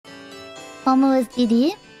Pomu is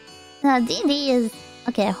DD. No, DD is...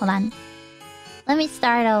 Okay, hold on. Let me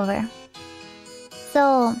start over.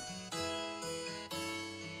 So...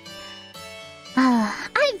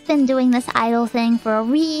 I've been doing this idol thing for a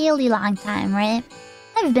really long time, right?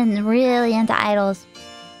 I've been really into idols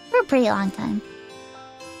for a pretty long time.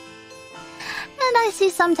 And I see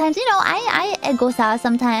sometimes, you know, I ego saw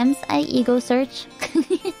sometimes. I ego search.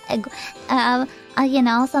 You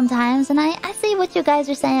know, sometimes. And I see what you guys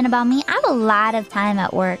are saying about me. I have a lot of time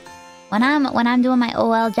at work. When I'm doing my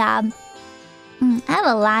OL job, I have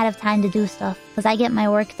a lot of time to do stuff. Because I get my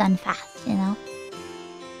work done fast, you know?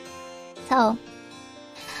 So,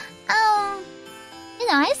 you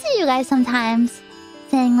know, I see you guys sometimes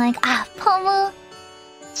saying like, Pomu,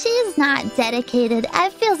 she's not dedicated.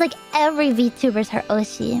 It feels like every VTuber's her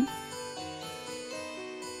Oshi.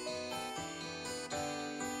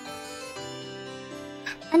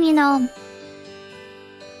 And you know,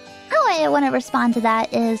 how I want to respond to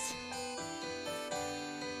that is...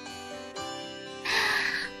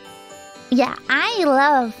 Yeah, I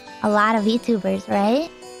love a lot of VTubers, right?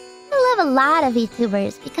 I love a lot of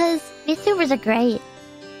VTubers because VTubers are great.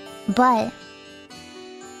 But...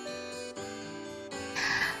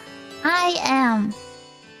 I am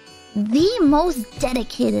the most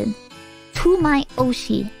dedicated to my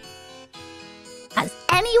Oshi as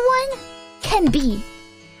anyone can be.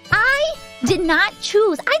 I did not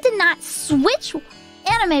choose. I did not switch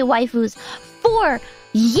anime waifus for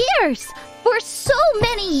years. For so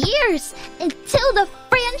many years. Until the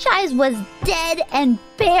franchise was dead and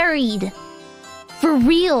buried. For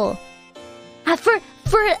real. As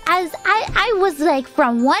I was like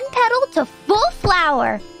from one petal to full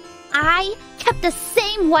flower. I kept the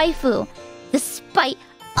same waifu. Despite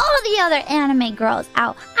all the other anime girls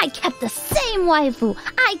out. I kept the same waifu.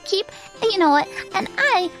 I keep... You know what? And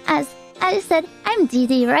as I said, I'm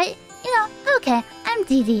DD, right? You know, okay, I'm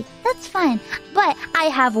DD. That's fine. But I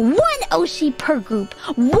have one Oshi per group.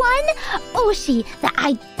 One Oshi that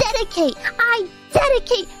I dedicate. I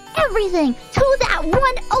dedicate everything to that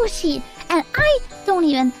one Oshi. And I don't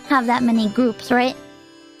even have that many groups, right?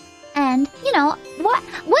 And, you know,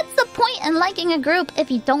 what's the point in liking a group if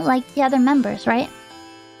you don't like the other members, right?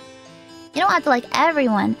 You don't have to like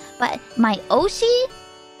everyone, but my Oshi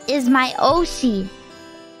is my Oshi.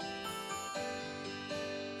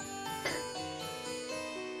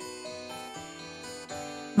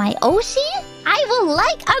 My Oshi? I will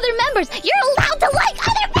like other members. You're allowed to like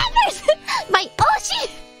other members! My Oshi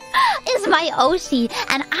is my Oshi.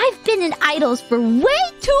 And I've been in idols for way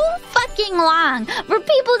too fucking long for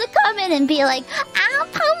people to come in and be like,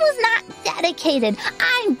 Pomu's not dedicated.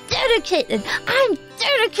 I'm dedicated. I'm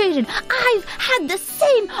dedicated. I've had the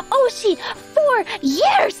same Oshi for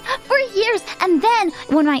years. For years. And then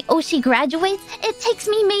when my Oshi graduates, it takes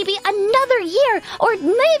me maybe another year or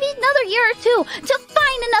maybe another year or two to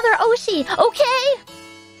find another Oshi. Okay?